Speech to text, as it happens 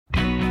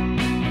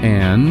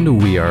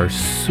And we are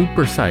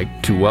super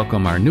psyched to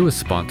welcome our newest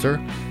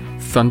sponsor,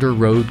 Thunder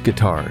Road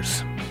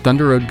Guitars.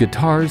 Thunder Road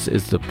Guitars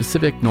is the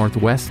Pacific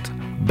Northwest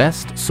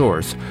best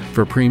source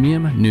for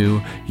premium,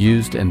 new,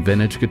 used, and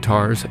vintage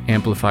guitars,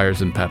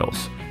 amplifiers, and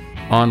pedals.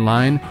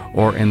 Online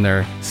or in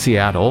their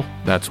Seattle,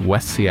 that's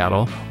West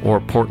Seattle,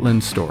 or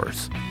Portland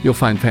stores. You'll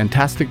find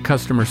fantastic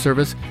customer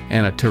service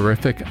and a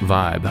terrific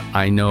vibe.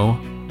 I know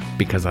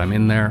because I'm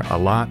in there a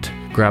lot.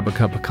 Grab a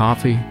cup of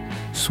coffee,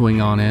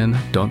 swing on in,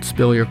 don't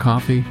spill your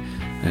coffee,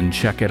 and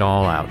check it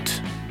all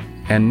out.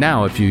 And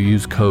now if you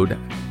use code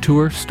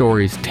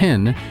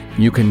TourStories10,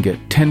 you can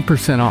get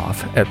 10%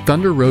 off at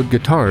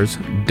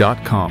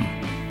thunderroadguitars.com.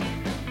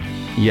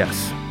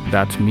 Yes,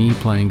 that's me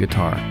playing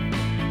guitar.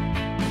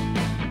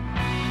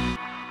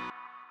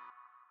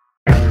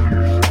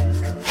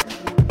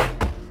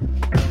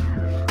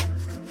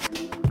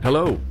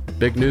 Hello,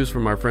 big news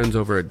from our friends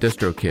over at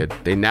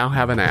DistroKid. They now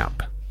have an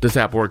app. This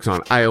app works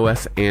on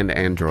iOS and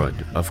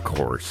Android, of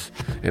course,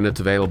 and it's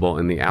available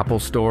in the Apple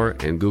Store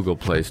and Google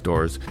Play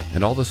stores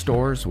and all the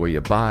stores where you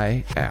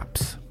buy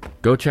apps.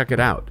 Go check it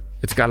out.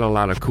 It's got a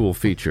lot of cool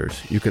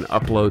features. You can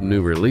upload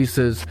new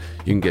releases.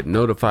 You can get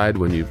notified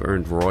when you've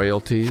earned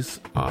royalties.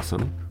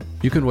 Awesome.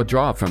 You can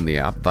withdraw from the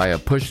app via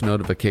push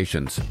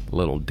notifications. A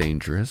little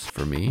dangerous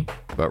for me,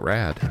 but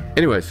rad.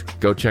 Anyways,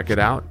 go check it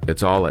out.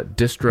 It's all at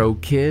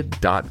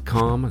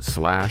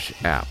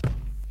distrokid.com/app.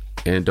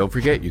 And don't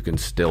forget, you can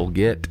still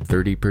get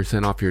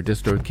 30% off your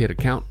DistroKid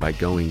account by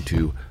going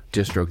to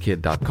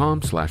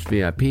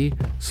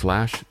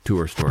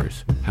distrokid.com/VIP/tour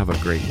stories. Have a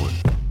great one.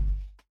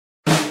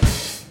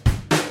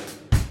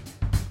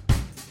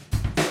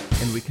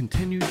 And we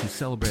continue to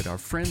celebrate our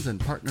friends and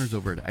partners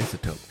over at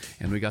Isotope,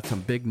 and we got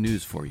some big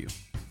news for you.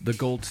 The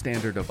gold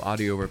standard of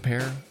audio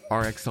repair,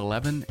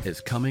 RX11, is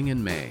coming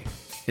in May.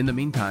 In the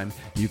meantime,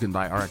 you can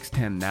buy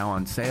RX10 now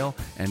on sale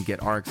and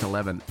get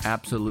RX11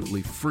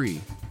 absolutely free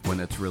when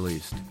it's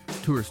released.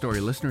 Tour Story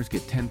listeners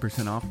get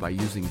 10% off by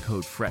using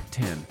code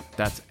FRET10.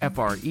 That's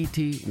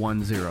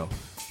FRET10.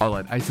 All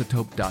at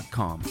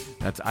isotope.com.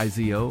 That's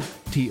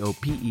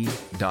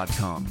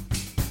IZOTOPE.com.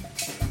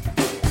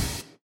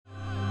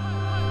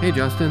 Hey,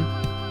 Justin.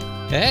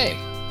 Hey.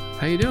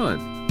 How you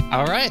doing?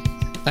 All right.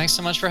 Thanks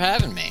so much for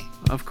having me.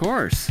 Of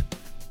course.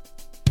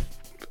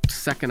 The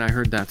second I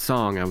heard that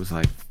song, I was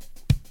like,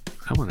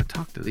 I want to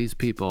talk to these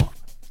people.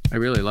 I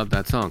really love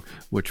that song,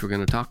 which we're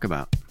going to talk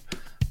about.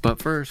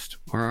 But first,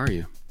 where are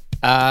you?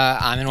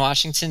 I'm in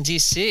Washington,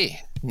 D.C.,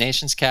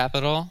 nation's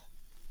capital,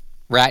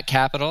 rat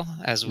capital,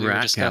 as we were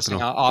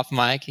discussing off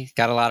mic.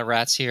 Got a lot of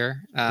rats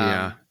here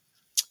in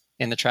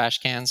the trash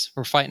cans.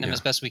 We're fighting them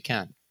as best we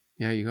can.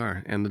 Yeah, you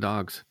are. And the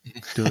dogs.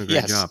 Doing a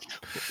great job.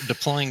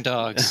 Deploying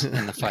dogs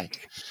in the fight.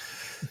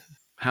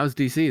 How's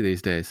D.C.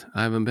 these days?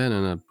 I haven't been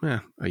in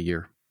a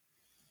year.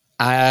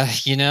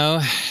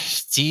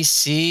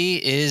 DC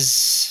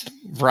is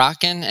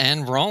rocking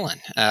and rolling.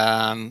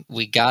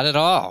 We got it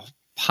all.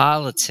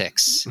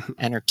 Politics,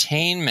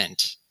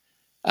 entertainment,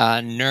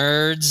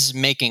 nerds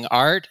making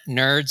art,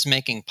 nerds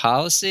making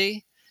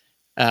policy.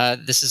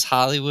 This is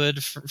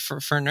Hollywood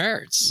for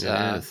nerds.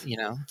 Yes.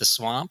 The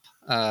swamp,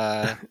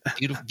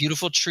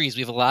 beautiful trees.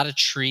 We have a lot of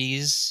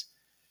trees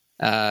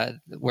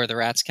where the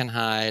rats can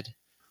hide.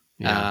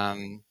 Yeah.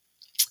 And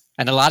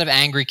a lot of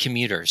angry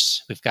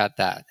commuters. We've got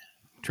that.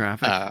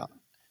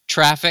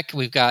 Traffic.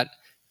 We've got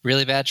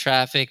really bad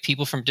traffic.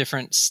 People from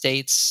different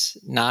states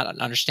not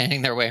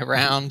understanding their way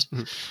around.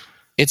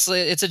 It's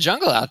a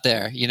jungle out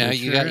there. You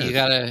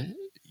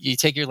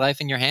take your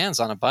life in your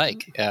hands on a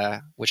bike,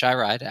 which I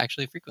ride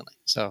actually frequently.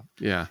 So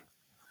yeah,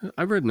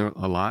 I've ridden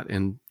a lot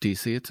in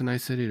DC. It's a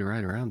nice city to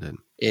ride around in.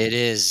 It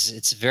is.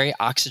 It's very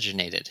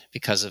oxygenated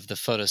because of the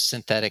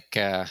photosynthetic,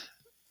 the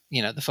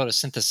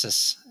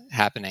photosynthesis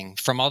happening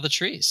from all the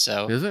trees.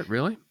 So is it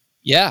really?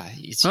 Yeah,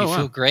 you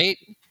feel great.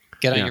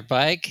 Get on your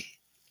bike,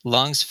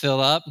 lungs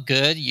fill up,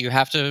 good. You're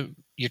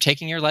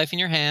taking your life in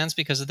your hands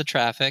because of the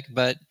traffic,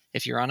 but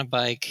if you're on a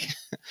bike,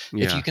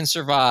 if you can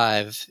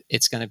survive,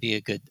 it's going to be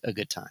a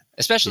good time,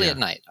 especially at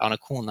night, on a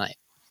cool night.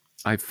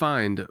 I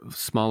find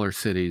smaller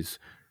cities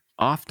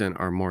often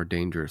are more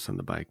dangerous on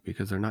the bike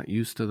because they're not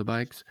used to the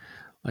bikes.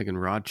 Like in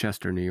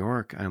Rochester, New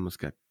York, I almost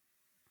got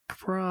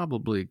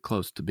probably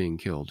close to being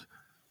killed.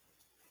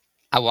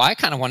 Well, I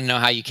kind of want to know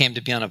how you came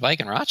to be on a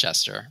bike in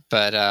Rochester,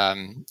 but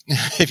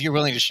if you're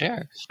willing to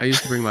share. I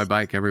used to bring my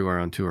bike everywhere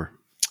on tour.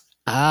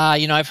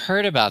 I've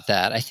heard about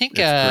that. I think,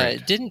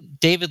 didn't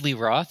David Lee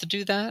Roth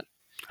do that?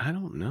 I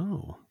don't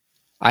know.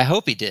 I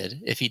hope he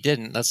did. If he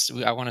didn't,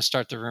 I want to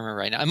start the rumor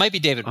right now. It might be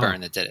David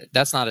Byrne that did it.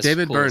 That's not as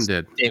David cool Byrne as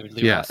did. David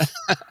Lee Roth.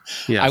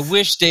 Yes. I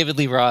wish David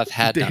Lee Roth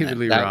had done it. David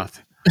Lee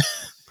Roth.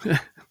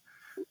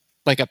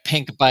 Like a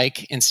pink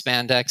bike in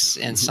spandex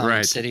in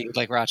some city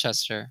like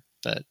Rochester.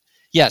 But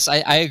yes,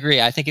 I agree.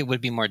 I think it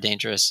would be more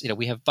dangerous.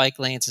 We have bike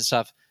lanes and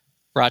stuff.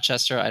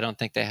 Rochester, I don't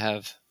think they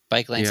have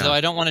bike lanes, though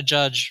I don't want to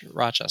judge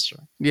Rochester.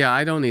 Yeah,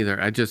 I don't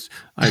either. I just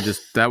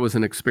that was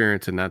an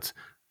experience, and that's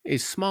a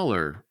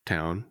smaller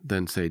town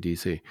than, say,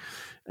 DC.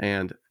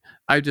 And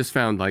I just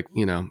found,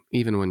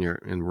 even when you're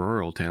in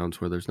rural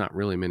towns where there's not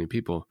really many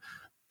people,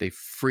 they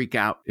freak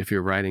out if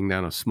you're riding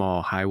down a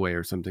small highway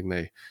or something.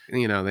 They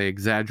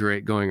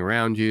exaggerate going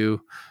around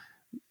you.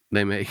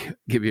 They may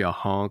give you a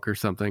honk or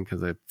something because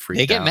they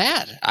freaked out. They get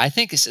mad. I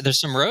think there's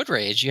some road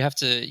rage. You have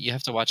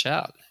to watch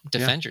out,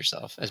 defend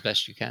yourself as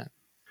best you can.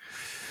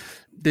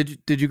 Did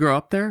you grow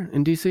up there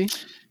in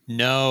DC?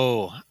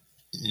 No.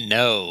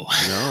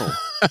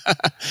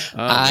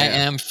 I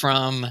am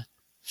from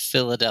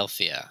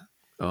Philadelphia.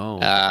 Oh,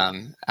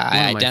 I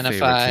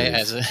identify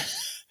as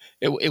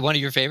one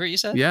of your favorite, you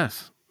said?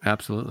 Yes,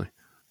 absolutely.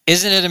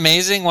 Isn't it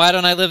amazing? Why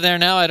don't I live there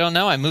now? I don't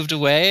know. I moved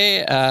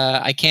away.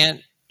 I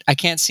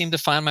can't seem to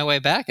find my way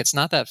back. It's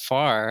not that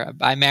far.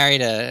 I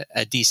married a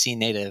DC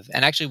native,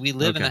 and actually we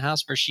live in the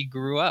house where she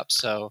grew up.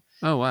 So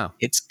oh wow,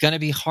 it's going to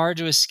be hard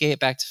to escape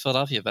back to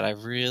Philadelphia, but I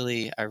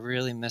really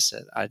miss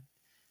it.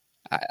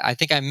 I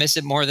think I miss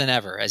it more than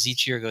ever. As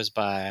each year goes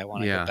by, I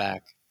want to go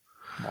back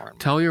more and more.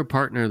 Tell your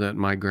partner that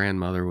my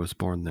grandmother was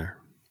born there.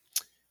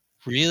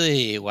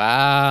 Really?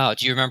 Wow.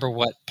 Do you remember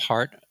what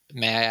part,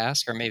 may I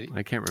ask? Or maybe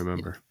I can't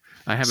remember.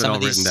 I have it all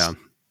written down.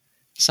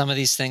 Some of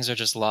these things are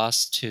just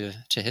lost to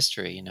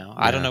history, you know.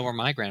 I don't know where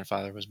my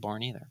grandfather was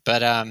born either.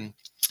 But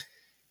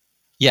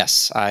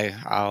yes,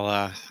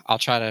 I'll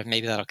try to,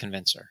 maybe that'll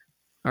convince her.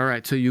 All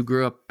right. So you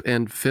grew up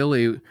in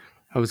Philly.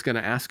 I was going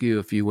to ask you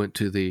if you went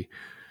to the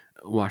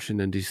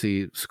Washington,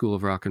 D.C. School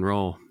of Rock and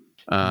Roll.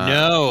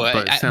 No.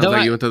 But it sounds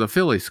like you went to the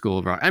Philly School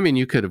of Rock. I mean,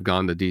 you could have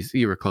gone to D.C.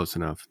 You were close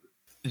enough.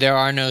 There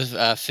are no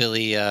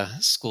Philly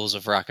schools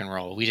of rock and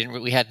roll.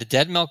 We had the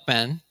Dead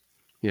Milkmen.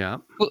 Yeah.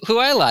 Who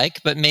I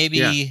like, but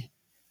maybe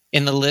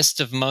in the list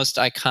of most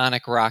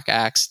iconic rock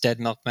acts, Dead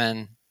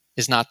Milkmen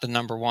is not the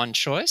number one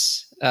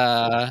choice.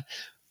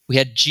 We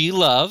had G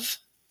Love,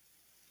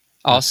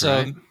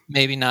 also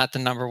maybe not the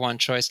number one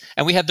choice.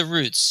 And we had the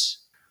Roots.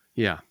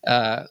 Yeah.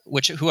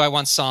 Who I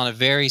once saw in a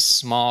very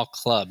small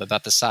club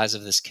about the size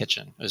of this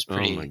kitchen. It was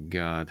pretty. Oh my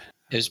God.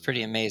 It was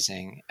pretty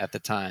amazing at the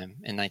time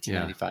in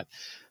 1995. Yeah.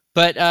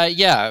 But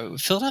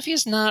Philadelphia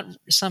is not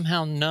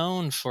somehow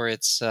known for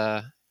its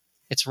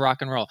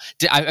rock and roll.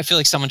 I feel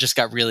like someone just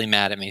got really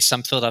mad at me.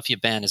 Some Philadelphia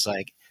band is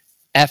like,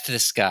 F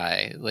this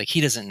guy. Like, he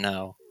doesn't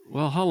know.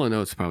 Well, Hall &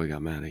 Oates probably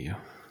got mad at you.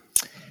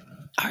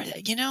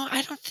 I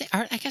don't think.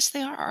 I guess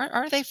they are.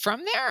 Are they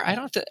from there? I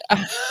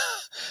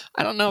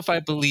don't know if I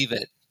believe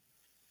it.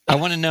 I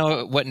want to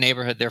know what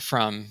neighborhood they're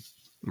from,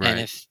 and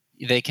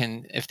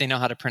if they know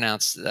how to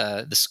pronounce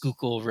the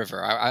Schuylkill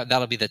River.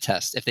 That'll be the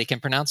test. If they can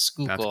pronounce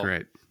Schuylkill, that's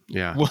great.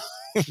 Yeah,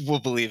 we'll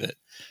believe it.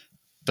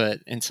 But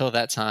until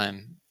that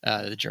time,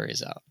 the jury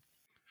is out.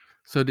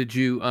 So did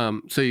you?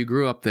 So you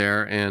grew up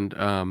there,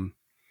 and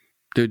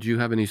did you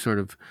have any sort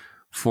of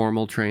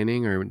formal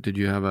training, or did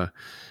you have a?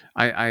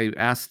 I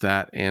asked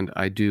that, and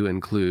I do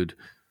include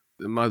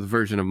my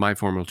version of my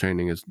formal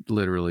training is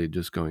literally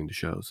just going to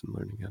shows and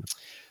learning how to.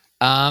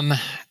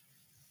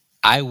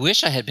 I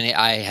wish I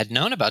had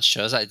known about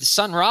shows.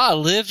 Sun Ra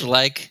lived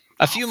like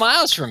a few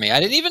miles from me. I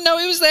didn't even know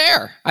he was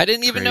there. I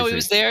didn't even know he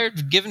was there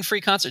giving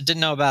free concert.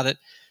 Didn't know about it.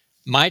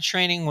 My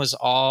training was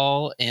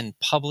all in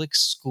public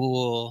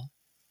school,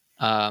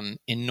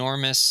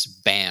 enormous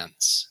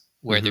bands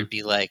where there'd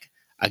be like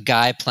a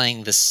guy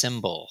playing the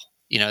cymbal.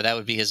 You know, that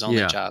would be his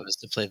only job, is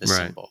to play the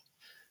cymbal.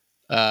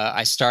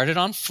 I started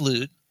on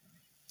flute,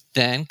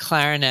 then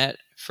clarinet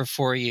for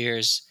 4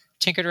 years,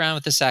 tinkered around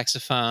with the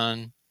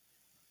saxophone,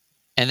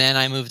 and then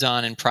I moved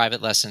on in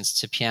private lessons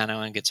to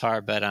piano and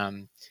guitar. But I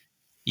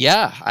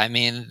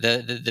mean,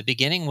 the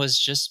beginning was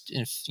just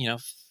in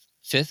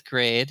 5th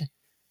grade.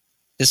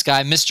 This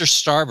guy, Mr.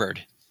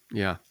 Starboard.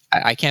 Yeah,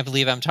 I can't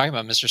believe I'm talking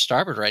about Mr.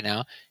 Starboard right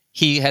now.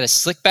 He had a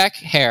slick back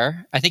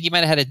hair. I think he might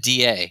have had a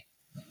DA.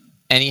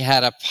 And he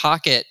had a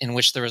pocket in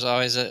which there was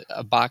always a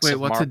box of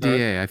Marlboro. Wait, what's a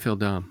DA? I feel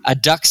dumb. A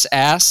duck's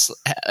ass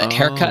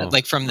haircut,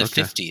 like from the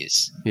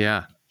 50s.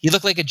 Yeah. He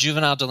looked like a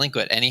juvenile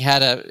delinquent, and he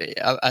had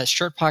a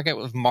shirt pocket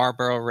with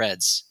Marlboro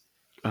Reds.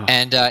 Oh.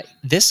 And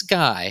this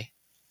guy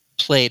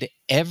played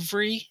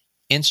every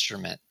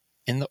instrument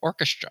in the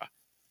orchestra.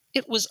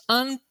 It was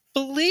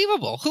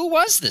unbelievable. Who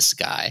was this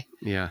guy?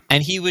 Yeah.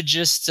 And he would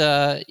just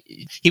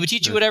he would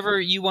teach you whatever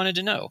you wanted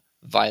to know.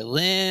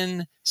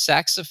 Violin,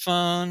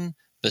 saxophone,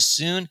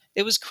 bassoon.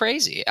 It was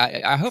crazy.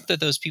 I hope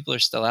that those people are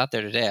still out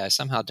there today. I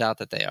somehow doubt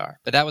that they are.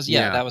 But that was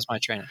my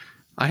training.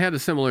 I had a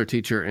similar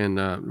teacher in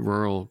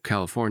rural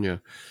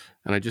California,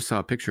 and I just saw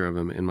a picture of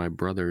him in my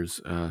brother's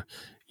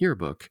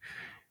yearbook.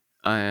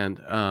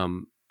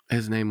 And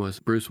his name was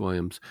Bruce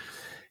Williams.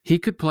 He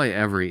could play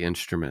every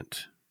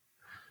instrument.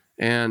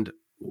 And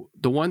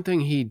the one thing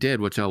he did,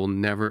 which I will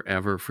never,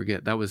 ever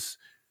forget, that was,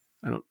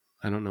 I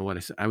don't know what I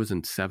said. I was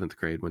in 7th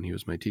grade when he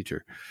was my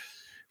teacher.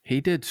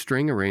 He did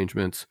string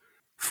arrangements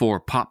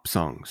for pop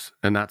songs,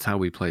 and that's how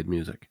we played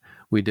music.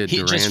 We did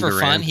Duran just for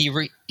Duran.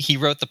 Fun. He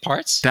wrote the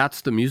parts.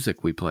 That's the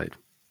music we played.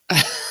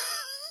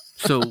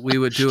 So we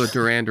would do a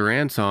Duran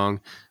Duran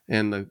song,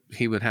 and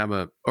he would have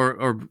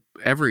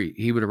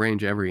he would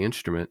arrange every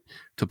instrument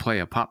to play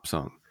a pop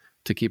song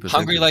to keep us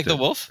Hungry Like the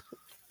Wolf.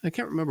 I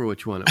can't remember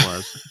which one it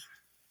was.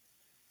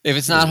 If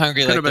it's not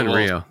Hungry Like the Wolf, could have been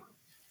Rio.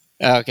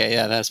 Okay,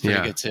 yeah, that's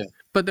pretty good too.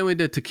 But then we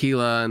did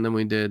Tequila, and then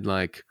we did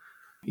like,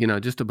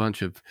 just a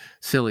bunch of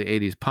silly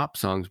 80s pop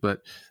songs.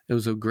 But it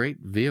was a great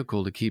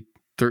vehicle to keep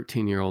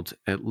 13-year-olds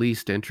at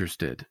least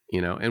interested,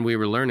 and we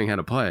were learning how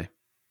to play.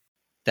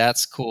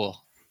 That's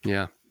cool.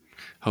 Yeah.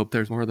 Hope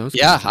there's more of those.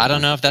 Yeah, I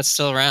don't know if that's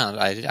still around.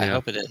 I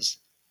hope it is.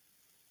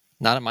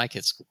 Not at my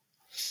kids' school.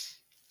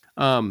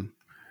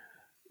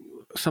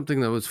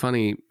 Something that was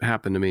funny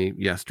happened to me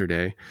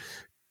yesterday.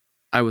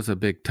 I was a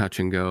big Touch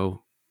and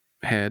Go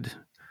head.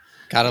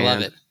 Gotta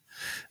love it.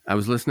 I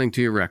was listening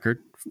to your record.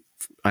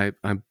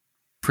 I'm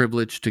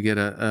privileged to get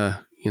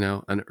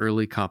an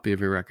early copy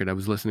of your record. I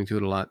was listening to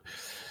it a lot.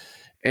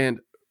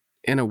 And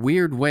in a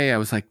weird way, I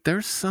was like,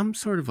 there's some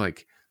sort of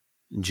like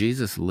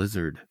Jesus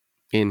lizard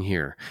in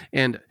here.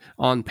 And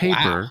on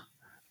paper, wow.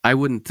 I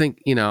wouldn't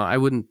think,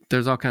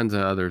 there's all kinds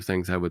of other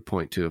things I would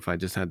point to if I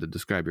just had to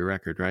describe your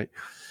record, right?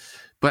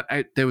 But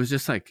there was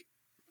just like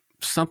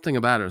something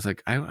about it. I was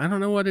like, I don't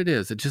know what it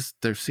is.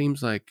 There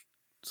seems like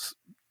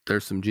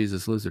there's some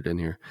Jesus lizard in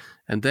here.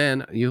 And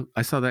then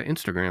I saw that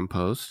Instagram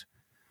post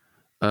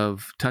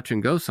of Touch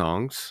and Go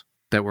songs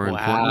that were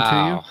important to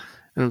you.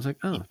 And I was like,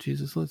 oh,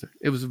 Jesus lizard.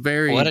 It was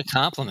what a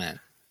compliment.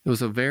 It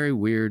was a very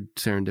weird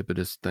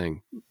serendipitous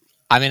thing.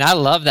 I mean, I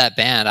love that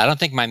band. I don't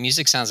think my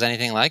music sounds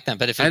anything like them,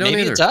 but if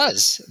maybe it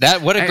does,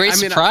 what a great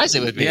surprise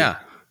it would be. Yeah.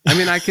 I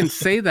mean, I can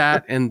say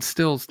that and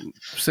still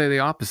say the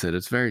opposite.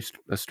 It's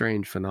a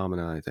strange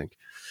phenomenon, I think.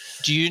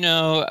 Do you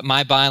know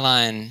my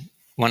byline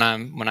when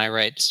I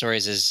write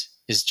stories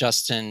is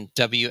Justin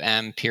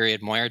W.M.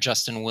 Moyer,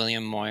 Justin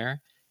William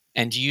Moyer?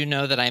 And do you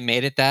know that I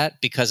made it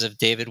that because of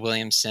David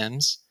William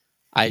Sims?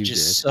 I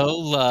so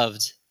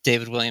loved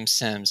David William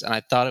Sims, and I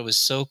thought it was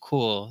so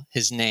cool,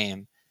 his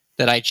name,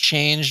 that I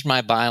changed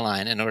my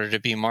byline in order to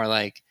be more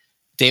like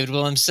David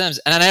William Sims.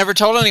 And I never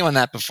told anyone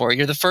that before.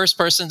 You're the first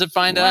person to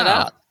find that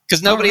out.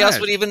 Because nobody else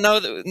would even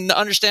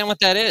understand what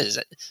that is.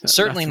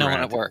 Certainly no one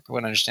at work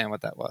would understand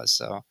what that was.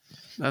 So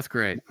that's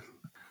great.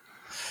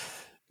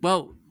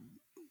 Well,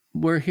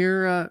 we're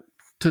here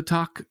to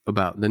talk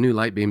about the new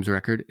Light Beams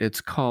record.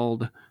 It's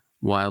called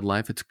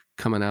Wildlife. It's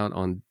coming out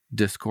on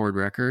Discord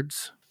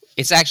Records.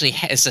 It's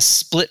a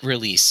split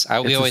release.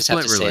 We always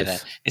have to say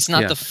that. It's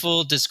not the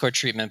full Discord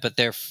treatment, but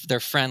they're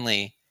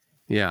friendly.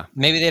 Yeah.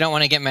 Maybe they don't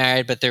want to get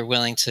married, but they're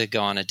willing to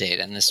go on a date,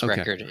 and this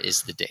record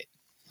is the date.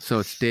 So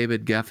it's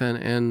David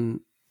Geffen and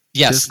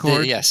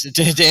Discord? Yes.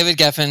 David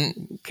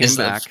Geffen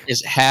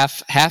is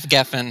half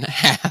Geffen,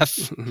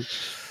 half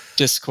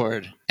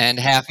Discord, and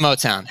half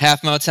Motown.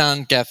 Half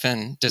Motown,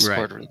 Geffen,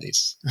 Discord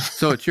release.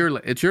 So it's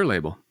your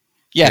label?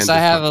 Yes, I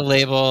have a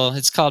label.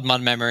 It's called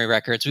Mud Memory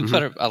Records. We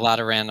put a lot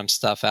of random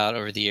stuff out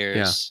over the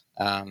years.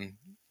 Yeah.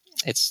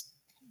 It's,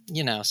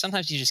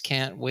 sometimes you just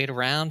can't wait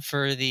around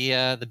for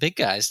the big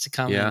guys to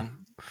come and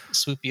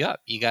swoop you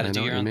up. You got to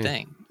do your own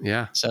thing.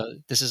 Yeah. So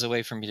this is a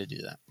way for me to do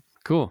that.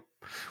 Cool.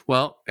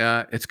 Well,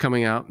 it's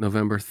coming out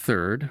November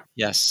 3rd.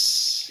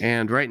 Yes.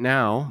 And right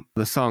now,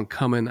 the song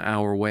Coming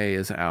Our Way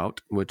is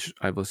out, which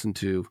I've listened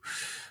to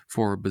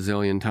for a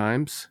bazillion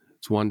times.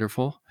 It's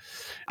wonderful.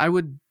 I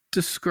would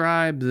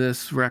describe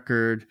this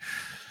record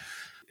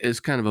as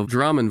kind of a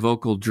drum and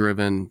vocal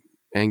driven,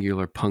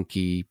 angular,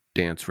 punky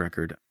dance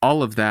record.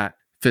 All of that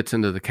fits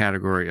into the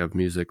category of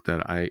music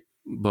that I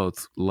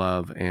both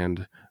love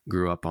and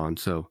grew up on.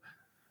 So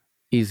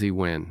easy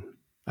win.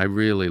 I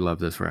really love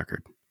this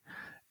record.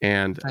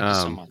 And thank you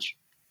so much.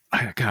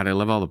 I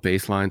love all the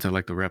bass lines. I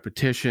like the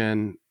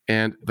repetition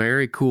and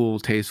very cool,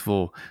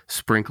 tasteful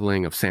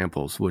sprinkling of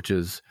samples, which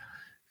is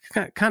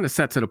kind of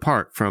sets it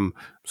apart from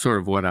sort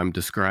of what I'm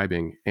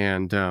describing.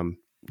 And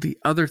the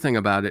other thing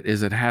about it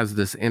is it has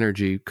this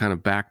energy kind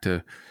of back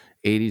to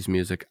 80s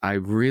music. I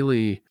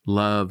really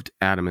loved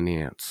Adam and the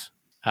Ants.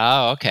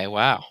 Oh, okay.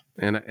 Wow.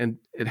 And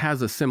it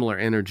has a similar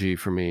energy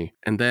for me.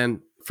 And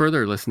then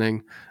further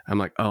listening, I'm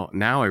like, oh,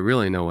 now I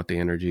really know what the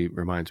energy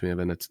reminds me of.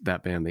 And it's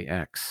that band, The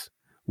X,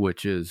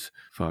 which is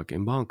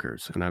fucking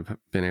bonkers. And I've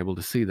been able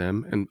to see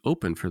them and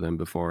open for them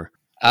before.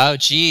 Oh,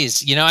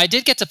 geez. I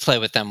did get to play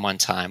with them one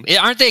time.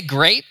 Aren't they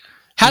great?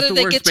 How did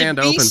they get to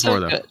be so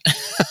good?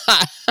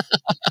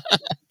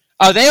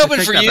 Oh, they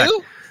opened for you?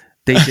 Back.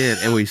 They did,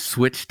 and we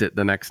switched it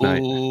the next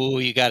night. Ooh,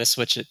 you got to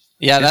switch it.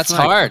 Yeah, that's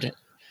hard.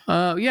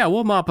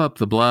 We'll mop up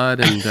the blood,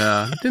 and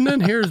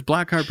then here's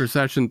Blackheart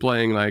Procession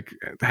playing like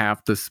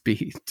half the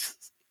speed.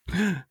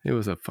 It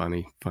was a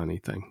funny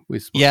thing.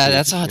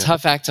 That's a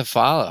tough act to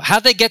follow.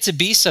 How'd they get to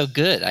be so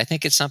good? I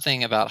think it's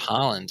something about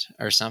Holland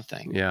or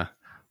something. Yeah.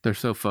 They're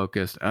so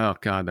focused. Oh,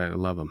 God, I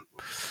love them.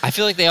 I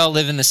feel like they all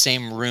live in the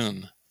same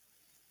room,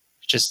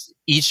 just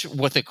each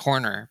with a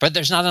corner. But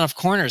there's not enough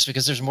corners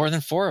because there's more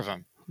than 4 of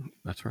them.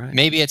 That's right.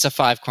 Maybe it's a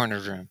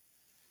 5-cornered room.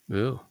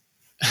 Ooh.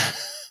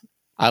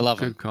 I love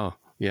them. Good call.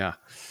 Yeah.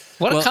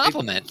 What a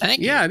compliment.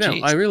 Thank you. Yeah, I know.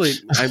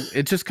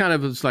 It just kind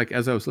of was like,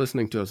 as I was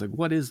listening to it, I was like,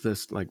 what is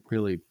this like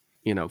really,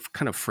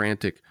 kind of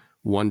frantic,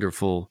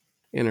 wonderful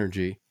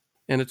energy?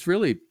 And it's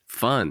really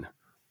fun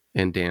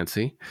and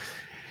dancey.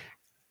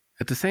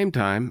 At the same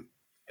time,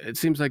 it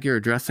seems like you're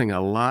addressing a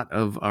lot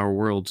of our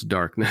world's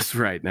darkness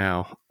right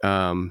now.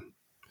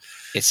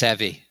 It's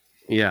heavy.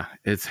 Yeah,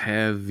 it's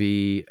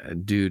heavy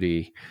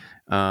duty.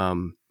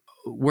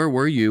 Where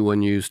were you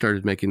when you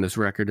started making this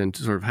record, and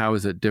sort of how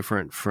is it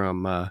different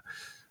from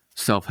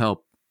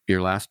Self-Help,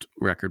 your last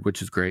record,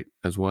 which is great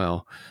as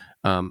well?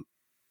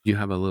 You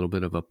have a little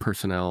bit of a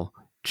personnel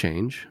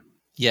change.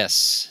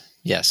 Yes.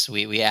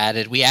 We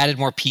added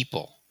more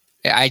people.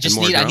 I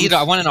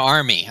want an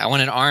army. I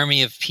want an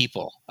army of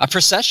people, a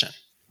procession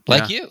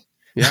like you.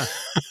 Yeah.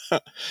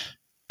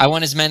 I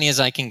want as many as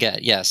I can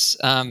get. Yes.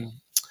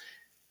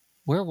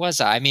 Where was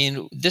I? I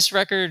mean,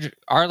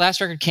 our last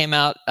record came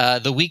out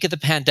the week of the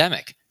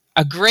pandemic.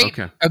 A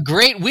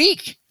great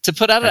week to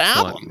put out an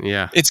album.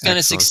 Yeah. It's going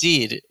to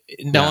succeed.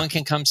 No one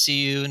can come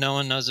see you. No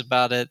one knows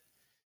about it.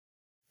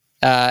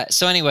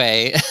 So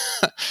anyway,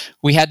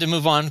 we had to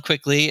move on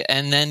quickly.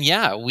 And then,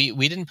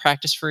 we didn't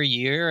practice for a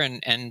year.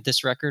 And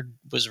this record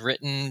was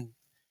written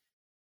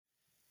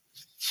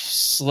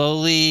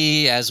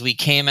slowly as we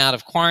came out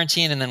of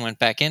quarantine and then went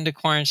back into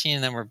quarantine,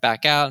 and then we're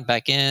back out and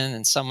back in,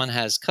 and someone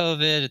has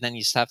COVID, and then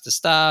you have to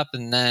stop,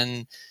 and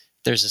then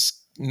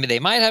they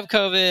might have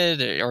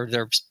COVID, or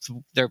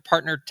their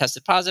partner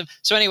tested positive.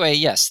 So anyway,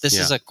 yes,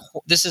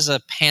 this is a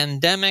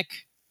pandemic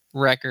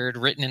record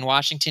written in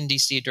Washington,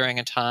 D.C. during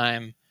a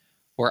time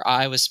where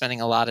I was spending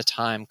a lot of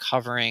time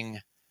covering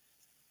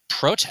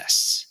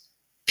protests,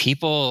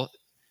 people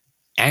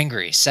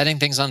angry, setting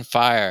things on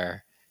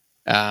fire,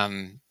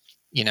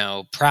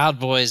 Proud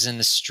Boys in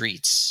the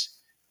streets,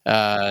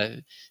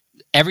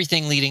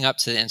 everything leading up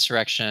to the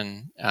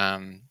insurrection.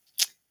 I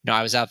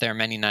was out there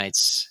many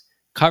nights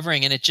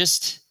covering, and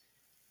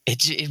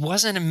it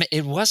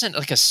wasn't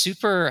like a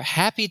super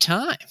happy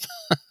time.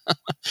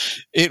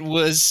 It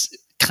was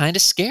kind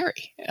of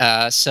scary.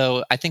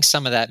 So I think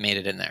some of that made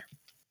it in there.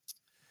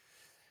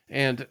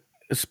 And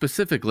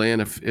specifically,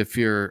 and if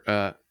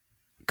you're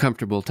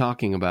comfortable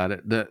talking about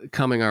it, the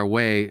Coming Our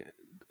Way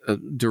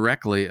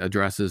directly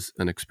addresses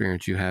an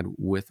experience you had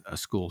with a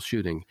school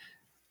shooting.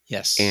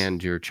 Yes.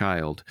 And your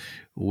child,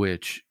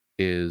 which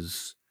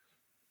is,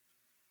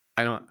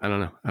 I don't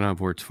know. I don't have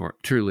words for it.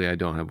 Truly, I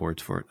don't have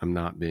words for it. I'm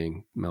not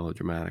being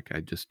melodramatic. I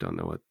just don't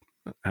know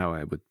how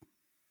I would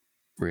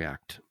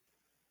react.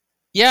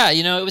 Yeah,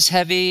 it was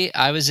heavy.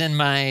 I was in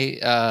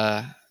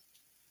my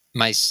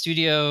my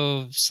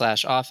studio /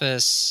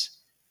 office.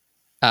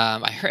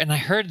 I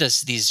heard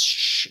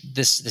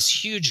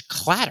this huge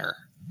clatter,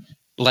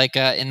 like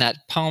in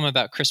that poem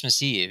about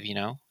Christmas Eve.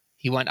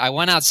 I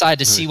went outside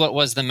to see what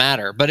was the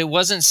matter, but it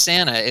wasn't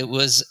Santa. It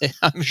was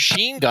a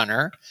machine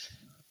gunner,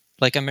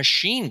 like a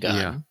machine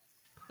gun.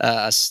 Yeah.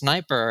 A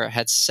sniper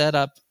had set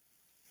up.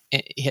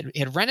 He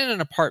had rented an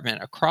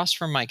apartment across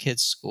from my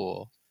kid's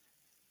school,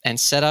 and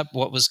set up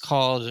what was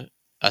called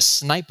a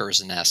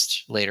sniper's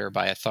nest later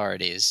by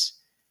authorities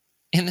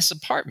in this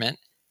apartment,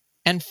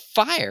 and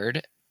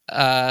fired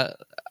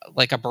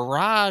like a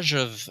barrage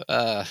of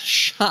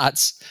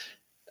shots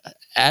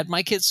at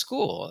my kid's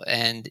school,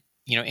 and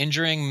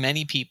injuring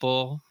many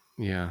people.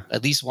 Yeah,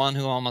 at least one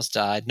who almost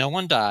died. No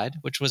one died,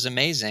 which was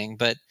amazing.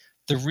 But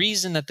the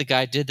reason that the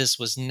guy did this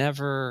is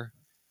never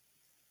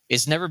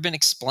been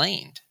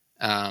explained.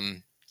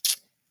 I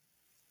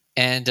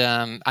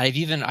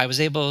was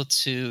able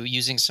to,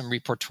 using some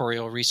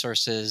reportorial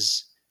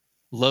resources,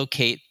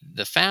 locate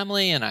the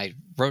family, and I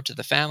wrote to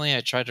the family. I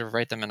tried to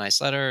write them a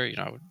nice letter.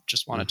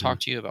 Just want to talk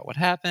to you about what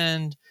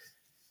happened.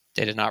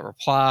 They did not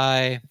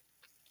reply.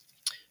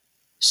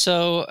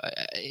 So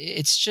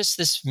it's just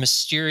this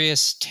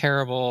mysterious,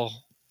 terrible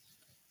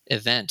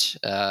event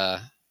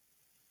that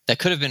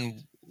could have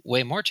been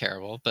way more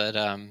terrible, but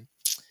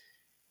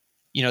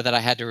that I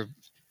had to.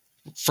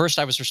 First,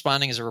 I was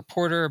responding as a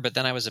reporter, but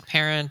then I was a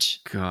parent.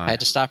 God. I had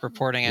to stop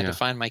reporting. I had to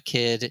find my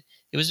kid.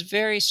 It was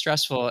very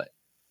stressful.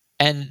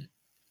 And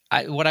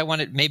what I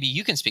wanted, maybe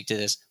you can speak to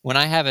this. When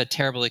I have a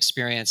terrible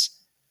experience,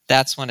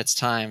 that's when it's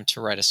time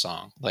to write a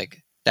song.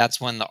 Like,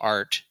 that's when the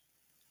art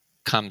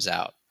comes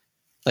out.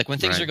 Like, when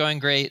things are going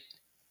great,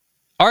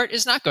 art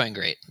is not going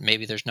great.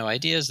 Maybe there's no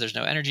ideas, there's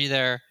no energy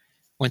there.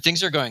 When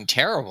things are going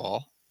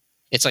terrible,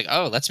 it's like,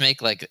 oh, let's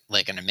make like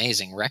an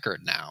amazing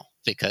record now,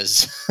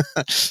 because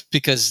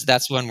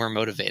that's when we're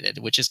motivated,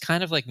 which is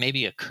kind of like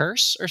maybe a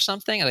curse or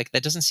something. Like,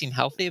 that doesn't seem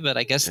healthy, but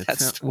I guess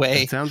that's the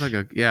way. It sounds like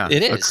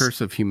a curse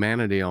of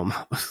humanity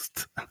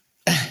almost.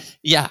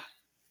 Yeah.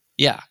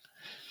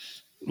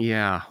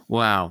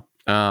 Wow.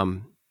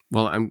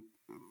 Well, I'm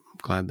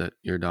glad that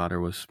your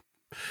daughter was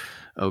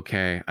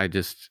okay.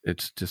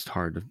 It's just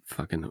hard to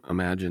fucking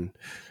imagine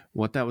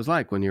what that was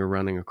like when you were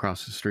running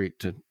across the street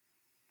to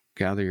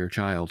gather your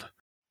child.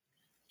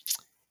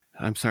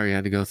 I'm sorry you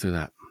had to go through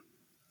that.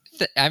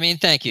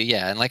 Thank you.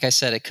 Yeah. And like I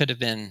said, it could have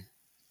been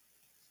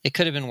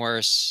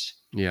worse.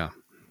 Yeah.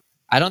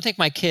 I don't think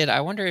my kid, I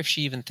wonder if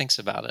she even thinks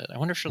about it. I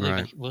wonder if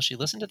she'll will she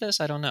listen to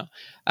this? I don't know.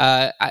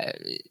 I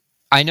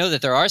know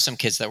that there are some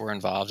kids that were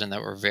involved and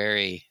that were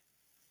very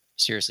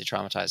seriously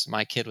traumatized.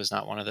 My kid was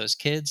not one of those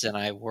kids, and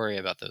I worry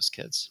about those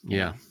kids.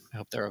 Yeah. I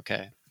hope they're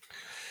okay.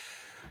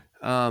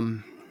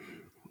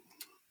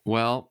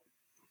 Well,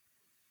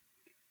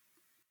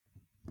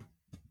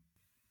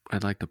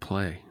 I'd like to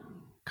play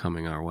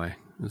Coming Our Way,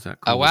 Is that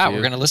cool? Oh, wow.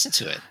 We're going to listen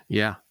to it.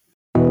 Yeah.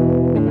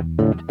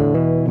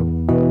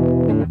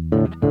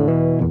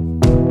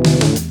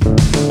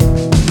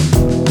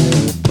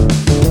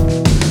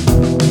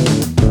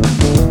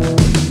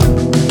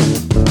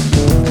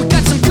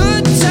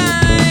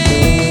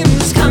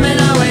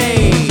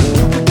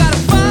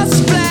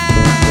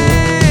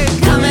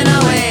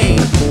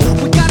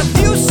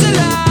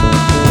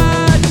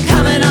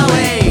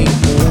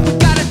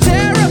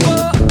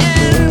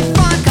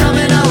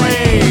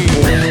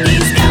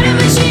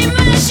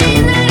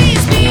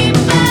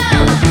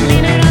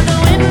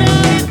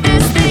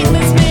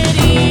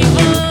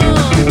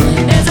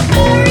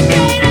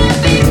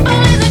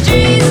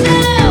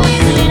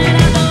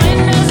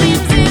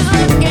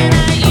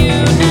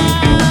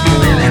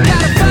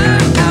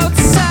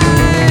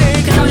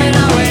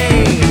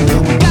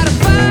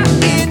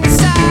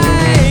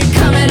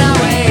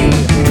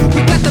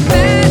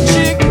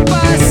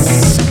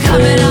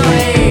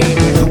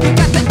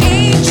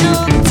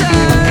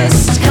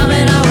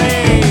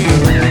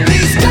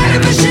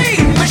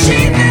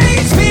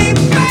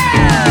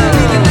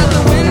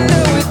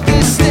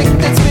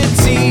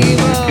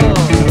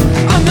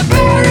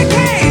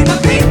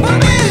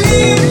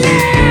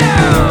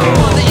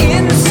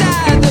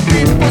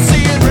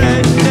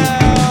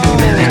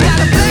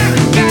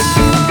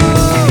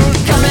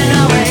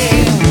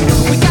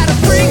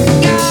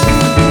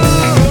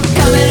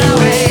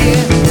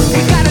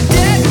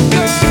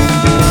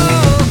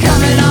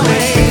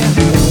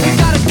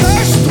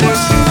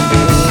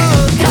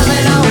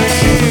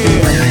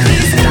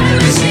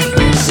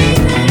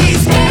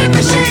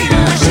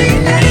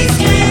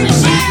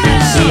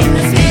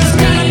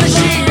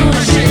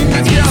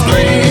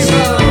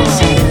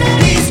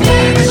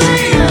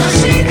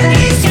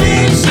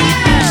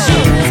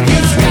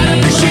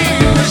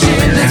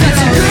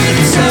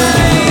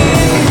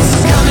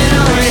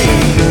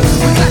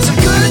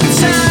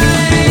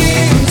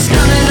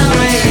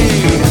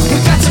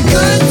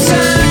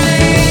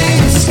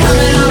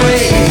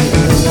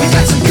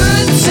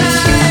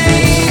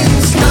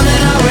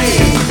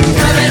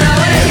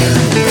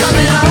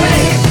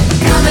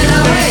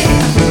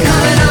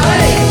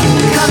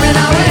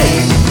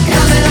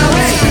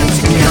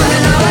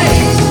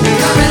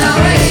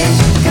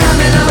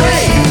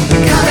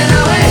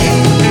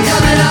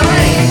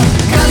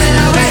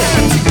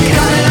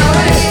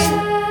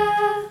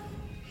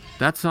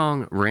 That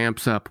song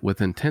ramps up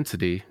with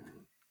intensity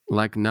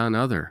like none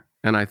other.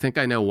 And I think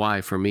I know why,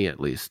 for me at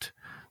least.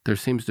 There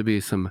seems to be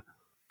some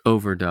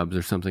overdubs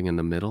or something in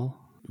the middle.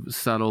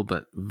 Subtle,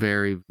 but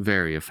very,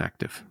 very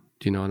effective.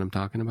 Do you know what I'm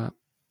talking about?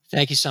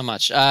 Thank you so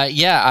much.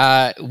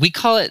 We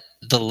call it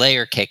the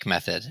layer cake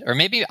method. Or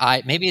maybe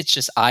it's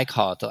just I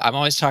call it. I'm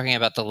always talking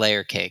about the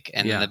layer cake.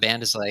 And then the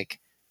band is like,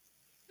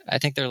 I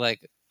think they're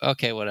like,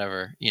 okay,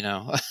 whatever, you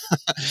know.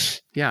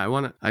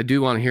 Yeah, I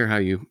do want to hear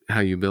how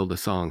you build a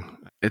song.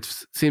 It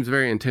seems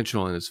very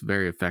intentional, and it's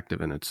very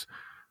effective, and it's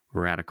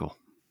radical.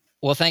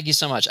 Well, thank you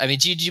so much. I mean,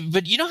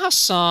 but you know how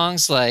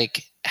songs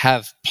like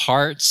have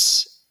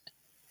parts,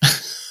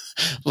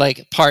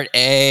 like part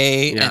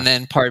A and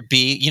then part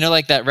B? You know,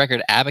 like that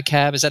record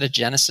Abacab, is that a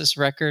Genesis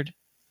record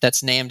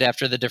that's named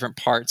after the different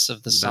parts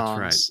of the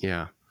songs? That's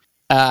right,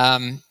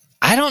 yeah.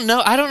 I don't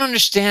know. I don't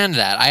understand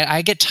that.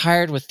 I get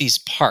tired with these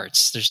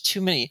parts. There's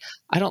too many.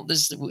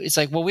 It's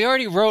like, well, we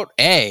already wrote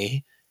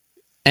A,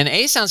 and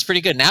A sounds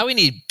pretty good. Now we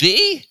need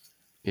B?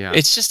 Yeah.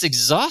 It's just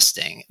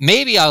exhausting.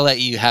 Maybe I'll let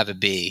you have a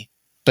B,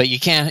 but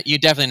you're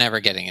definitely never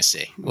getting a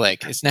C.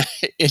 Like,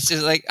 it's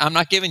just like, I'm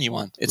not giving you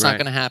one. It's not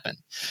going to happen.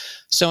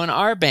 So in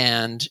our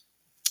band,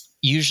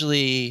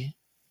 usually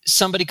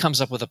somebody comes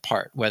up with a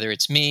part, whether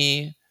it's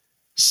me,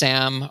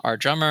 Sam, our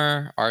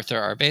drummer, Arthur,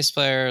 our bass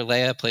player,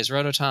 Leia plays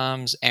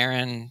rototoms,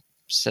 Aaron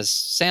says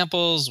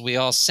samples, we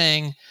all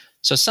sing.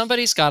 So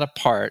somebody's got a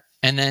part,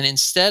 and then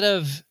instead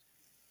of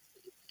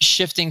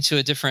shifting to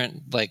a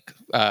different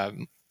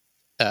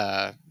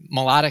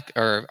melodic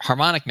or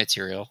harmonic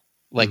material,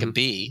 like a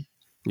B,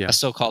 a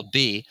so-called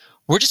B,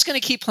 we're just going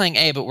to keep playing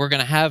A, but we're going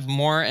to have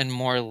more and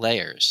more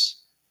layers,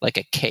 like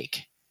a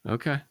cake.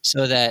 Okay.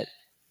 So that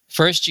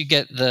first you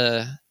get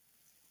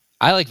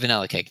I like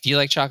vanilla cake. Do you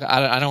like chocolate?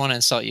 I don't want to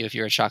insult you if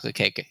you're a chocolate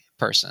cake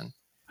person.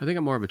 I think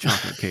I'm more of a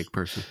chocolate cake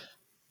person.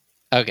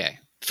 Okay.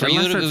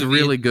 Unless it's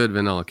really good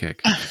vanilla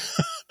cake.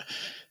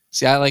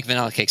 See, I like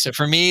vanilla cake. So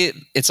for me,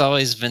 it's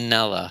always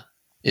vanilla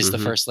is the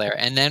first layer.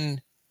 And then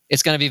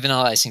it's going to be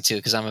vanilla icing too,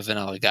 because I'm a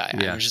vanilla guy.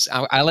 Yeah.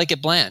 I like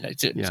it bland.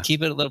 To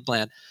keep it a little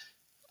bland,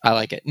 I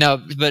like it.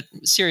 No, but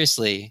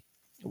seriously,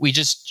 we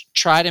just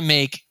try to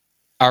make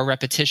our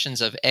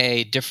repetitions of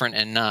A different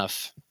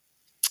enough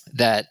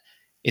that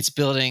it's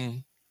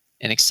building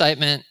an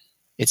excitement.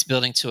 It's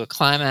building to a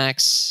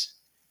climax.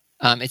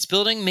 It's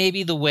building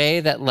maybe the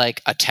way that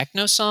like a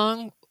techno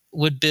song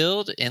would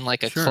build in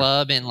like a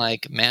club in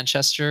like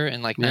Manchester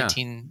in like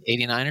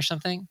 1989 or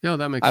something. Yeah,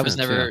 that makes sense. I was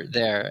never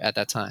there at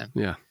that time.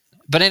 Yeah.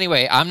 But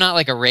anyway, I'm not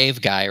like a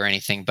rave guy or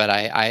anything, but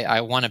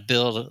I want to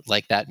build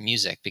like that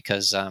music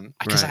because I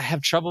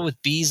have trouble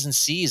with B's and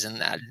C's,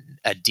 and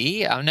a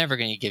D, I'm never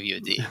going to give you a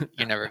D.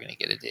 You're never going to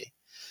get a D.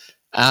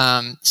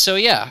 So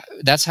yeah,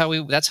 that's how we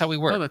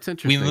work. Oh, that's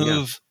interesting.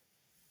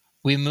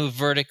 We move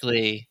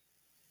vertically.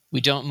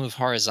 We don't move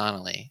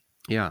horizontally.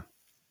 Yeah.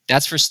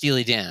 That's for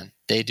Steely Dan.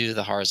 They do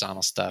the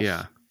horizontal stuff.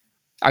 Yeah.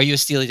 Are you a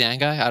Steely Dan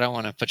guy? I don't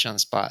want to put you on the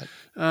spot.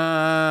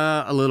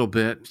 A little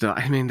bit. So,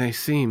 I mean, they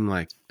seem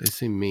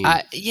mean.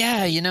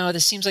 Yeah, there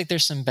seems like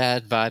there's some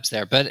bad vibes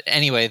there. But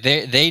anyway,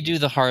 they do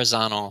the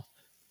horizontal.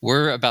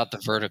 We're about the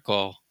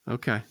vertical.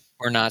 Okay.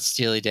 We're not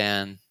Steely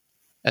Dan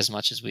as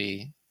much as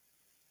we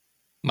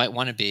might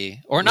want to be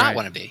or not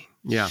want to be.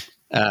 Yeah.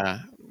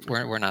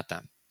 We're not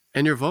them.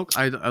 And your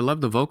I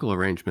love the vocal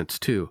arrangements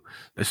too,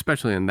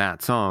 especially in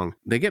that song.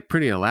 They get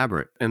pretty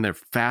elaborate and they're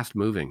fast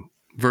moving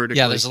vertically.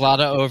 Yeah, there's a lot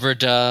of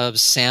overdubs,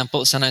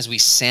 samples. Sometimes we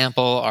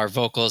sample our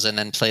vocals and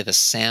then play the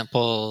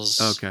samples.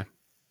 Okay.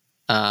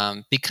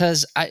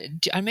 Because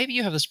maybe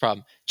you have this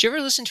problem. Do you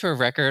ever listen to a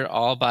record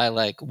all by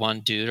like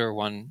one dude or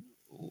one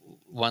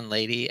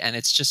lady, and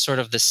it's just sort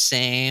of the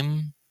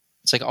same?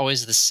 It's like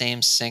always the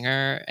same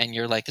singer, and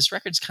you're like, this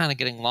record's kind of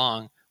getting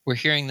long. We're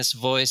hearing this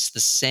voice the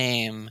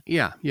same.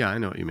 Yeah, I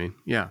know what you mean.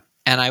 Yeah.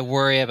 And I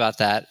worry about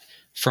that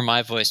for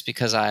my voice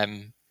because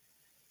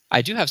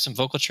I do have some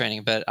vocal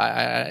training, but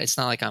it's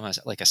not like I'm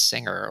a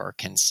singer or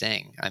can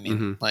sing. I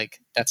mean,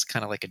 like that's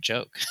kind of like a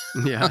joke.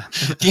 Yeah.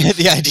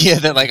 The idea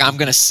that like I'm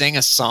going to sing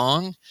a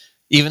song,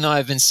 even though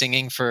I've been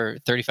singing for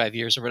 35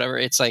 years or whatever,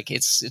 it's like,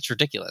 it's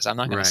ridiculous. I'm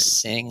not going to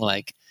sing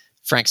like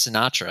Frank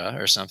Sinatra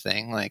or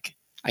something. Like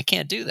I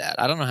can't do that.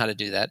 I don't know how to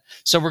do that.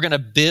 So we're going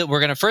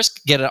to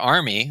first get an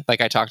army,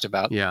 like I talked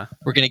about. Yeah.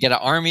 We're going to get an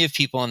army of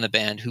people in the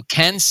band who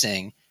can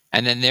sing,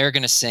 and then they're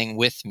going to sing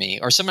with me,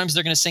 or sometimes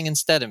they're going to sing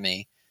instead of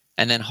me.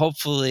 And then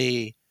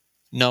hopefully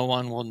no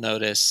one will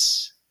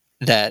notice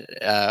that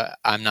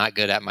I'm not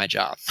good at my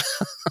job.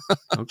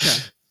 Okay.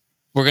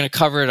 We're going to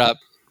cover it up.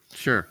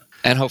 Sure.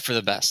 And hope for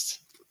the best.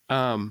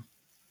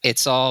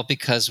 It's all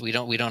because we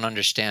don't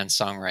understand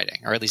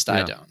songwriting, or at least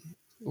I don't.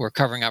 We're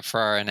covering up for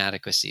our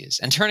inadequacies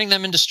and turning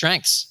them into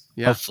strengths,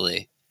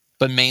 hopefully,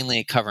 but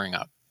mainly covering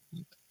up,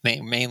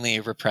 mainly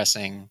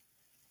repressing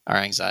our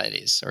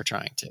anxieties, or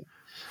trying to.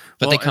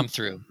 But they come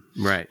through.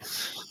 Right.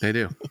 They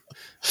do.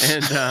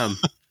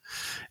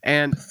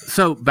 And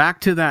so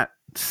back to that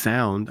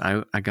sound,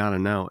 I got to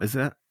know,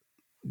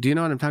 do you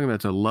know what I'm talking about?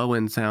 It's a low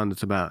end sound.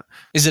 It's about.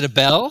 Is it a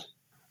bell?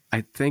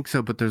 I think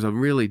so, but there's a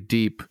really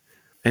deep,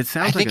 it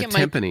sounds like a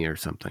timpani or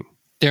something.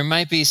 There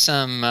might be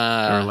some...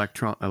 or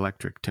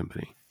electric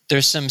timpani.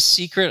 There's some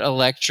secret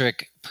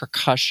electric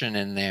percussion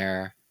in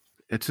there.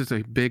 It's just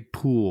a big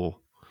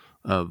pool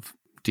of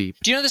deep.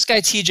 Do you know this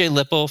guy TJ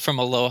Lipple from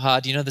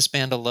Aloha? Do you know this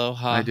band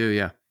Aloha? I do,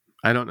 yeah.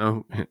 I don't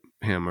know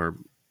him or...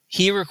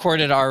 He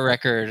recorded our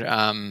record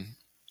and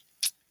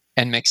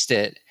mixed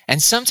it.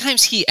 And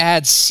sometimes he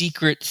adds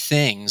secret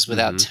things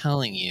without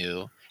telling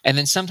you. And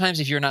then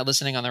sometimes if you're not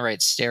listening on the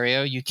right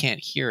stereo, you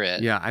can't hear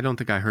it. Yeah, I don't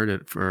think I heard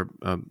it for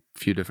a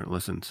few different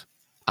listens.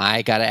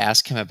 I got to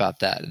ask him about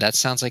that. That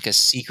sounds like a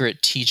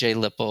secret TJ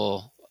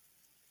Lipple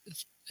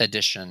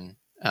edition.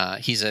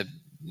 He's a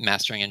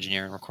mastering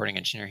engineer and recording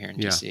engineer here in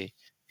DC.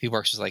 He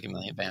works with like a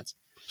million bands.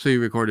 So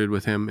you recorded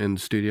with him in the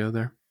studio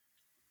there?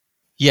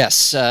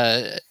 Yes.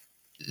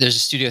 There's a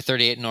Studio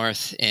 38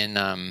 North in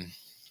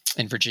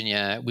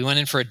Virginia. We went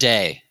in for a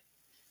day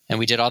and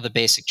we did all the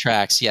basic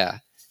tracks. Yeah.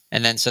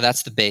 And then, so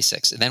that's the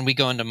basics. And then we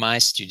go into my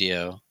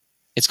studio.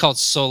 It's called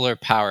Solar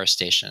Power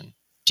Station.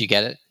 Do you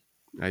get it?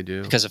 I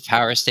do. Because of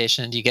Power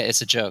Station, do you get?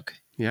 It's a joke.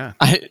 Yeah.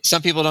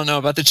 Some people don't know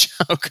about the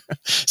joke,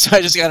 so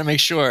I just got to make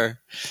sure.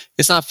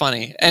 It's not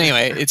funny.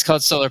 Anyway, it's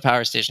called Solar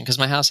Power Station because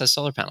my house has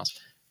solar panels.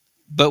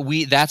 But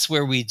that's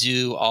where we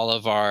do all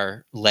of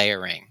our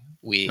layering.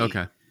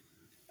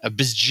 A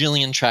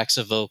bajillion tracks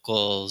of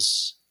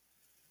vocals,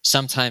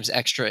 sometimes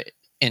extra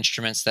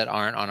instruments that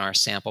aren't on our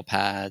sample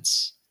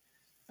pads.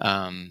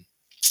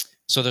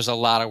 So there's a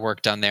lot of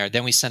work done there.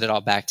 Then we send it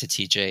all back to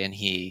TJ and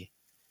he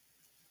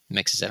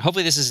mixes it.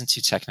 Hopefully this isn't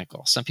too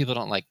technical. Some people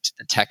don't like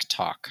the tech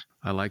talk.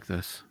 I like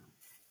this.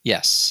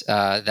 Yes.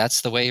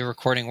 That's the way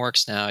recording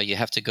works now. You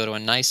have to go to a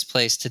nice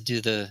place to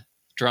do the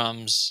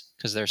drums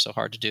because they're so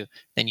hard to do.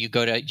 Then you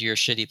go to your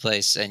shitty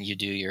place and you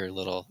do your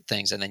little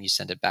things and then you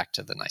send it back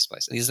to the nice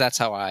place. At least that's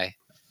how I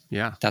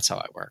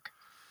work.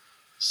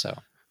 So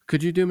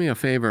could you do me a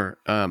favor?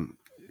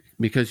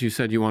 Because you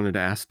said you wanted to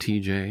ask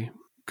TJ,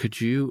 could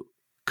you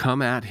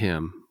come at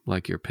him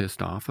like you're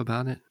pissed off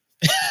about it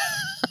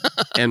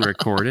and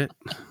record it?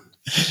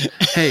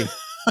 Hey,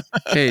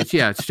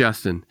 it's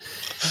Justin.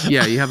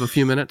 Yeah, you have a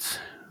few minutes?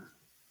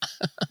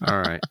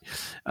 All right.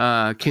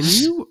 Can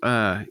you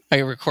I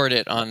record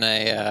it on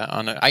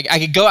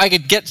I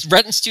could get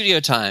rent in studio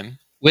time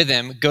with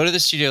him, go to the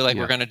studio like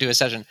we're going to do a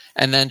session,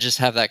 and then just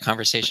have that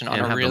conversation on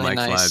a really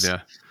nice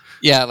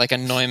live, like a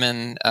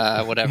Neumann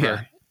whatever.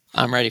 Yeah.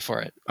 I'm ready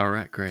for it. All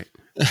right, great.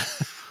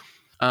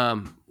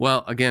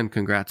 Well, again,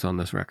 congrats on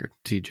this record.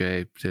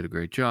 TJ did a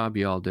great job.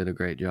 You all did a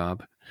great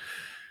job.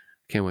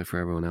 Can't wait for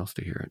everyone else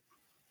to hear it.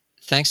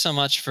 Thanks so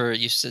much for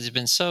this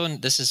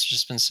has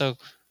just been so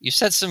You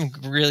said some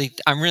really.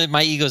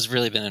 My ego's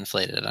really been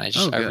inflated, and I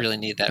really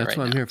need that. That's right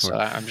what I'm now. here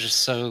for.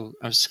 So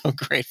I'm so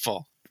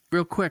grateful.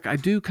 Real quick, I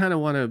do kind of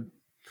want to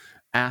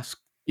ask.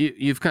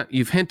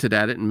 You've hinted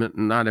at it, and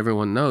not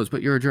everyone knows,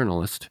 but you're a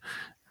journalist.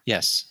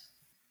 Yes.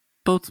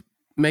 Both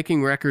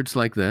making records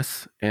like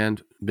this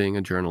and being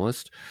a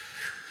journalist,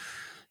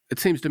 it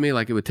seems to me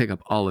like it would take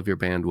up all of your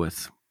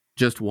bandwidth,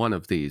 just one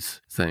of these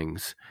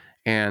things.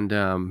 And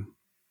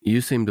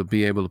you seem to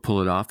be able to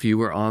pull it off. You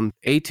were on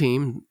a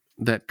team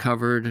that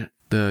covered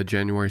the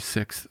January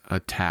 6th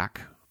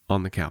attack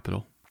on the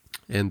Capitol,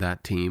 and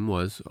that team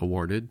was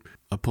awarded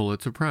a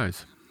Pulitzer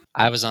Prize.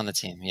 I was on the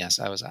team. Yes,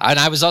 I was. And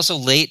I was also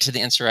late to the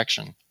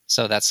insurrection.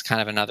 So that's kind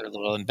of another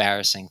little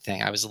embarrassing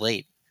thing. I was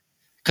late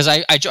because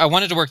I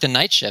wanted to work the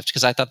night shift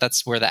because I thought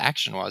that's where the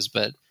action was,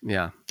 but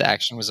the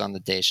action was on the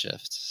day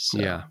shift. So.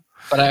 Yeah.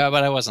 But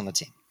I was on the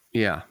team.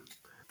 Yeah.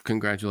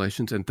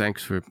 Congratulations and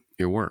thanks for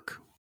your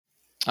work.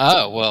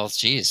 Oh, well,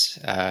 geez.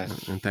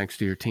 And thanks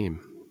to your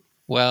team.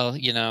 Well,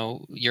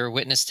 you're a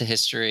witness to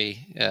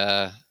history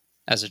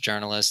as a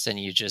journalist, and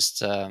you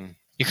just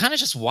you're kind of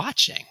just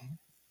watching.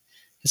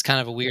 It's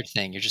kind of a weird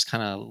thing. You're just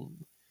kind of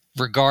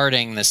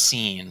regarding the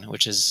scene,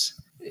 which is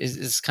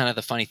kind of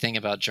the funny thing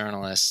about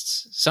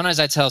journalists. Sometimes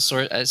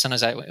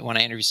when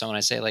I interview someone, I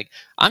say, like,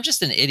 I'm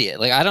just an idiot.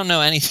 Like, I don't know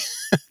anything.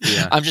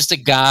 Yeah. I'm just a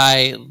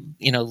guy,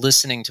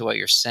 listening to what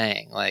you're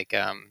saying. Like,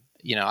 I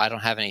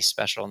don't have any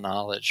special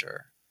knowledge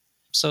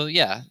So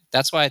yeah,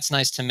 that's why it's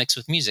nice to mix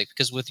with music,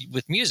 because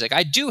with music,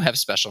 I do have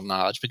special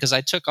knowledge because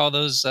I took all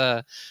those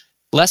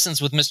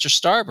lessons with Mr.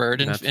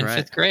 Starbird in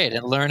fifth grade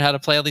and learned how to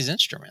play all these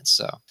instruments.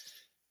 So.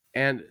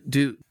 And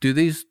do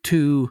these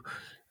two,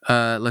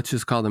 let's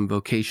just call them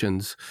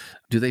vocations,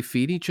 do they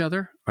feed each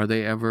other? Are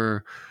they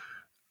ever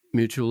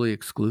mutually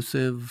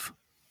exclusive?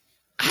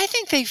 I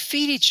think they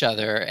feed each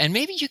other. And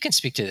maybe you can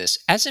speak to this.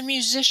 As a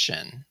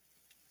musician,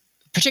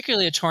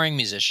 particularly a touring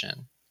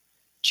musician,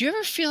 do you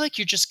ever feel like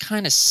you're just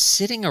kind of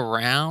sitting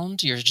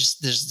around? You're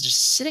just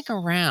sitting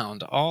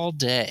around all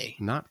day.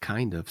 Not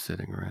kind of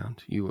sitting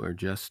around. You are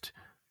just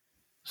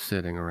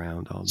sitting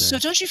around all day. So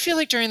don't you feel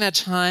like during that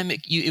time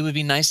it would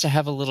be nice to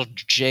have a little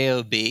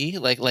job,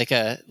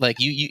 like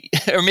you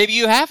or maybe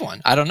you have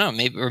one. I don't know.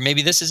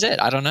 Maybe this is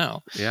it. I don't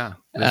know. Yeah,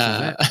 this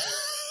is it.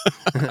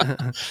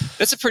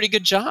 That's a pretty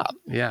good job.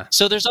 Yeah.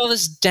 So there's all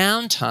this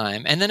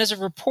downtime, and then as a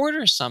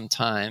reporter,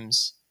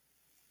 sometimes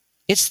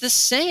it's the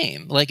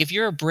same. Like if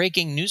you're a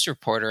breaking news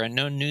reporter and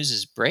no news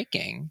is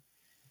breaking,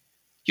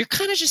 you're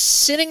kind of just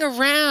sitting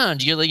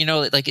around. You're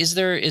like, is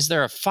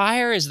there a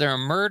fire? Is there a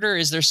murder?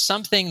 Is there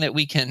something that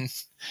we can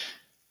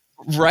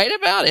write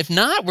about? If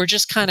not, we're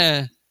just kind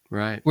of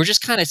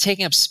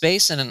taking up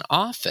space in an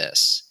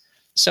office.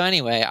 So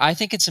anyway, I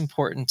think it's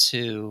important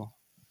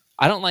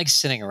I don't like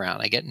sitting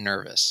around. I get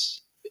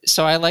nervous.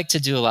 So I like to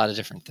do a lot of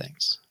different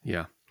things.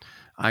 Yeah.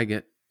 I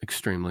get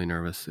extremely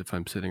nervous if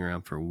I'm sitting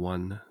around for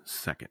 1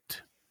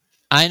 second.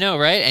 I know,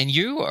 right? And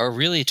you are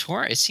really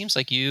touring. It seems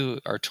like you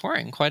are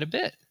touring quite a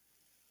bit.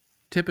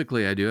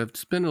 Typically I do.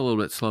 It's been a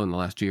little bit slow in the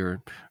last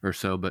year or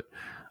so, but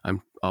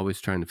I'm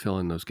always trying to fill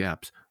in those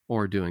gaps,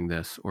 or doing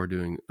this, or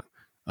doing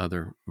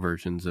other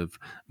versions of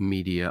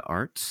media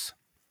arts.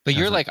 But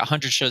you're like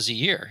 100 shows a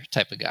year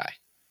type of guy.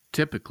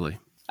 Typically.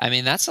 I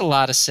mean, that's a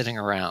lot of sitting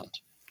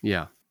around.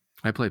 Yeah.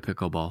 I play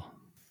pickleball.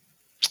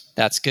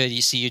 That's good.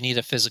 You see, you need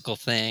a physical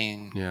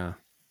thing. Yeah.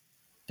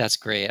 That's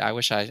great. I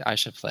wish I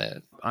should play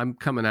it. I'm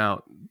coming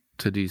out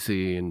to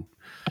DC, and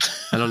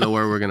I don't know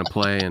where we're going to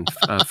play in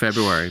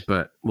February,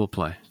 but we'll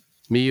play.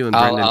 Me, you, and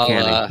Brendan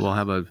Canning. We'll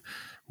have a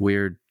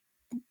weird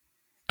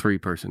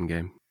 3-person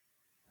game.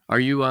 Are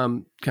you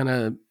going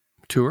to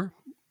tour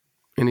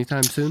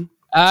anytime soon?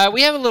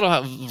 We have a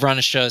little run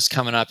of shows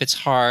coming up. It's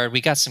hard.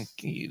 We got some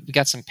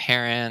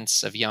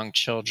parents of young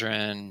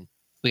children.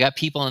 We got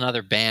people in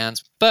other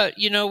bands, but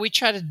we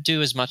try to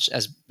do as much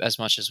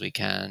as we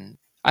can.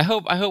 I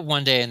hope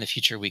one day in the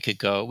future we could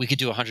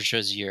do 100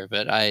 shows a year,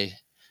 but I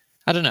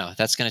don't know.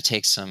 That's going to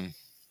take some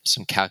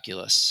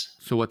calculus.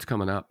 So what's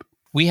coming up?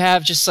 We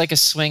have just like a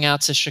swing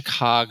out to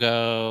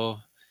Chicago.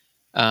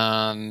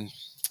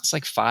 It's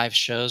like 5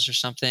 shows or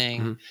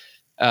something. Mm-hmm.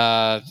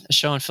 A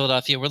show in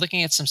Philadelphia. We're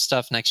looking at some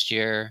stuff next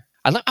year.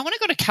 I want to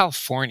go to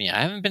California. I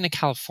haven't been to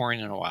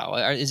California in a while.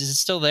 Is it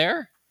still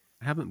there?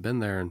 I haven't been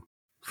there in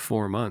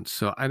 4 months,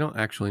 so I don't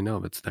actually know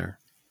if it's there.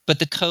 But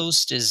the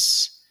coast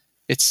it's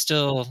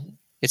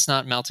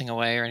not melting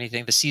away or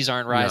anything. The seas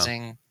aren't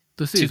rising. No.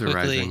 The seas are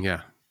rising,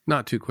 yeah.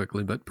 Not too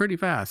quickly, but pretty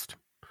fast.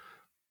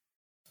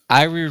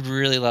 I would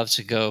really love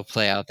to go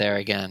play out there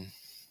again.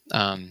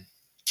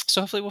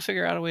 So hopefully we'll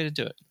figure out a way to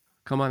do it.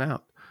 Come on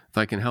out. If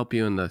I can help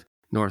you in the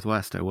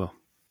Northwest, I will.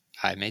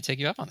 I may take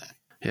you up on that.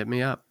 Hit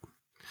me up.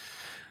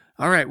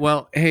 All right.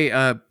 Well, hey,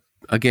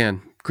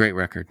 again, great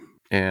record.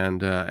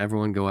 And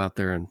everyone go out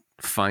there and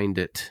find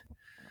it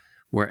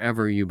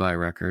wherever you buy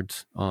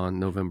records on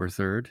November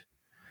 3rd.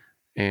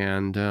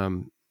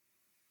 And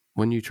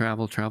when you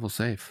travel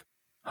safe.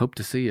 Hope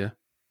to see you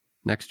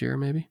next year,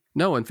 maybe?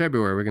 No, in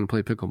February, we're going to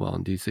play pickleball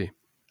in DC.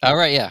 All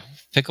right, yeah.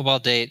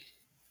 Pickleball date.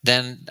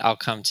 Then I'll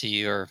come to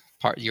your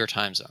your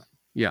time zone.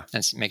 Yeah.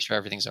 And make sure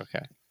everything's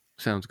okay.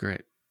 Sounds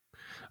great.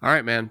 All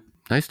right, man.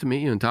 Nice to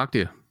meet you and talk to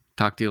you.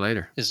 Talk to you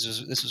later. This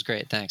was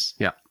great. Thanks.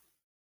 Yeah.